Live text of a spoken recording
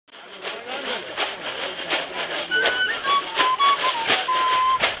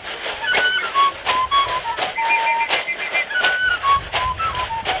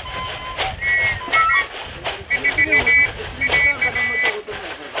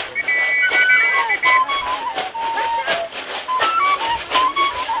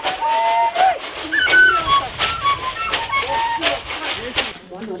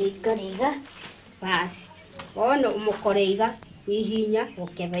koreiga ihinya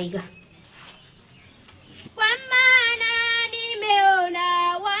ukebaiga. Kwa maana nimeona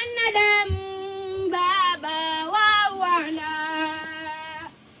wanadamu baba wa wana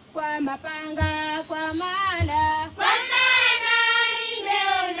kwa mapanga kwa maana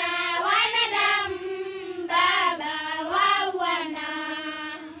nimeona wanadamu baba wa wana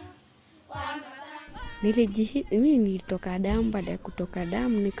kwa mapanga. Mimi nilitoka damu, baada ya kutoka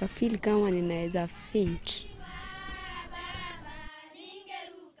damu nikafeel kama ninaweza faint.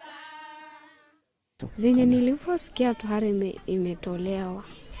 Venye niliposikia tohara imetolewa,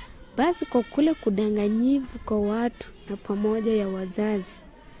 basi kwa kule kudanganyivu kwa watu na pamoja ya wazazi,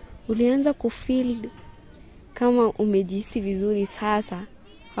 ulianza kufeel kama umejihisi vizuri sasa.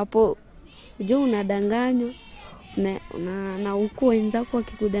 Hapo unajua unadanganywa na huku wenzako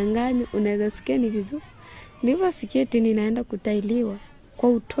wakikudanganya, unaweza sikia ni vizuri. Niliposikia eti ninaenda kutailiwa, kwa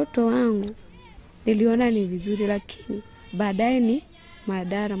utoto wangu niliona ni vizuri, lakini baadaye ni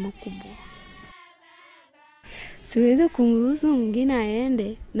madhara makubwa. Siwezi kumruhusu mwingine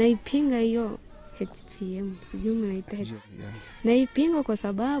aende, naipinga hiyo HPM, sijui mnaitaje. Naipinga kwa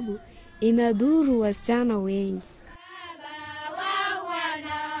sababu inadhuru wasichana wengi.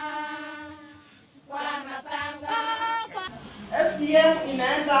 FGM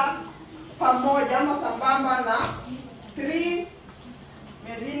inaenda pamoja ama sambamba na 3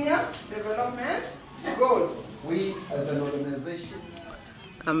 Millennium Development Goals. We as an organization.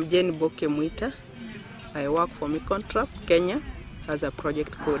 I'm Jane Boke Mwita. I work for Micontrap, Kenya, as a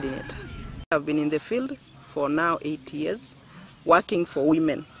project coordinator. I've been in the field for now 8 years, working for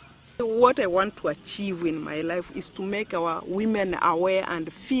women. What I want to achieve in my life is to make our women aware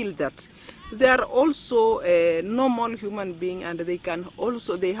and feel that they are also a normal human being, and they can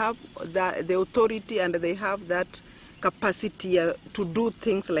also, they have the authority and they have that capacity to do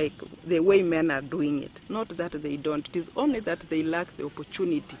things like the way men are doing it. Not that they don't, it is only that they lack the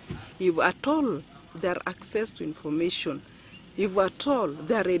opportunity. If at all their access to information, if at all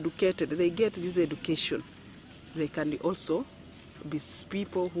they are educated, they get this education, they can also be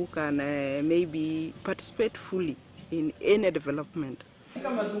people who can maybe participate fully in any development.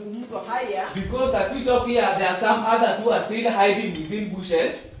 Because as we talk here, there are some others who are still hiding within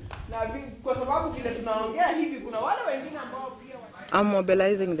bushes. I'm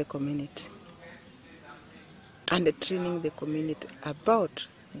mobilizing the community and training the community about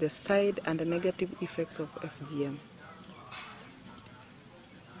the side and the negative effects of FGM.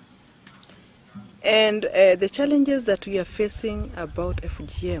 And the challenges that we are facing about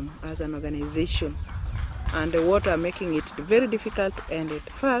FGM as an organization, and what are making it very difficult. And at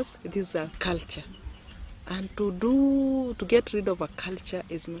first, it is a culture, and to get rid of a culture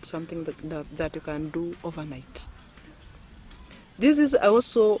is not something that you can do overnight. This is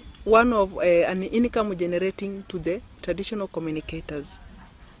also one of an income generating to the traditional communicators,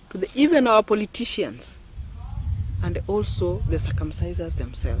 to even our politicians, and also the circumcisers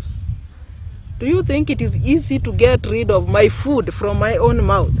themselves. Do you think it is easy to get rid of my food from my own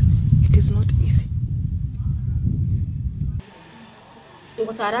mouth? It is not easy.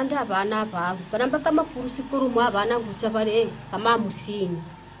 Ngotaranda abana bagu banamba kama kurusi kurumwa abana nguchabare kama musini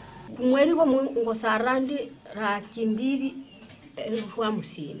kumweri go ngosarandi rakimbiri kwa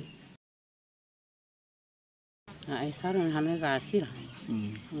musini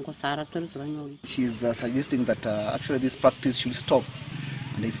She's suggesting that actually this practice should stop,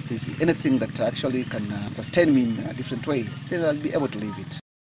 and if there's anything that actually can sustain me in a different way, then I'll be able to leave it.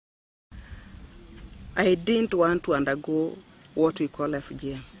 I didn't want to undergo what we call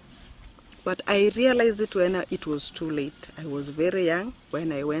FGM, but I realized it when it was too late. I was very young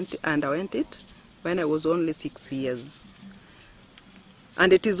when I underwent it, when I was only 6 years.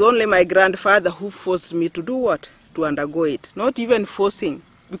 And it is only my grandfather who forced me to do what? To undergo it. Not even forcing,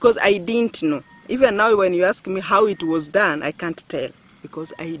 because I didn't know. Even now when you ask me how it was done, I can't tell,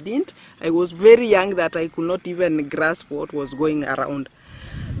 because I didn't. I was very young that I could not even grasp what was going around.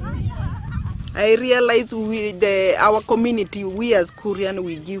 I realized our community, we as Korean,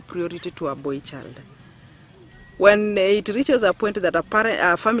 we give priority to a boy child. When it reaches a point that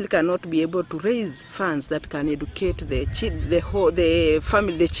a family cannot be able to raise funds that can educate the children,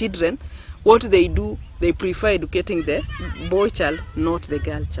 what they do, they prefer educating the boy child, not the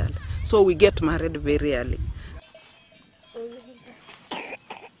girl child. So we get married very early.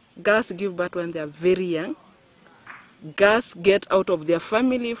 Girls give birth when they are very young. Girls get out of their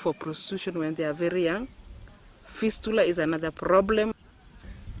family for prostitution when they are very young. Fistula is another problem.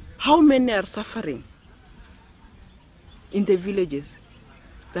 How many are suffering in the villages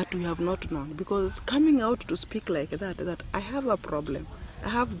that we have not known? Because coming out to speak like that I have a problem, I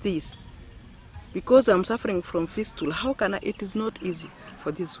have this, because I'm suffering from fistula, how can I? It is not easy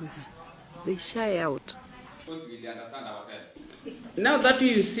for these women. They shy out. Now that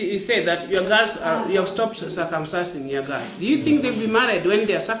you say that your girls you have stopped circumcising your girls, do you think they'll be married when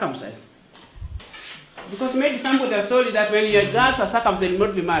they are circumcised? Because maybe somebody has told you that when your girls are circumcised, they will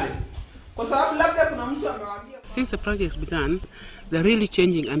not be married. Since the project began, they're really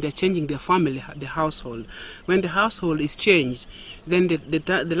changing, and they're changing their family, the household. When the household is changed, then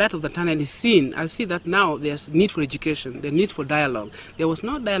the light of the tunnel is seen. I see that now there's need for education, the need for dialogue. There was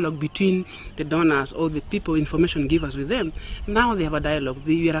no dialogue between the donors or the people, information givers with them. Now they have a dialogue.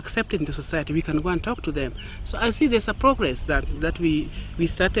 We are accepted in the society. We can go and talk to them. So I see there's a progress that we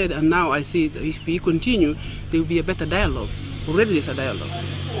started, and now I see that if we continue, there will be a better dialogue. Already there's a dialogue.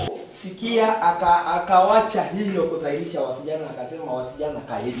 Sikia akawacha hilo kudhairisha wasijana, akasema wasijana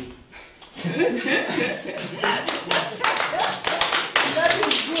kaidi. That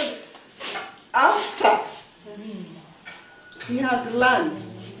is good. After he has learned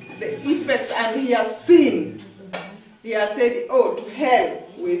the effects and he has seen, he has said, oh, to hell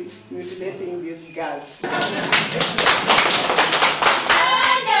with mutilating these girls.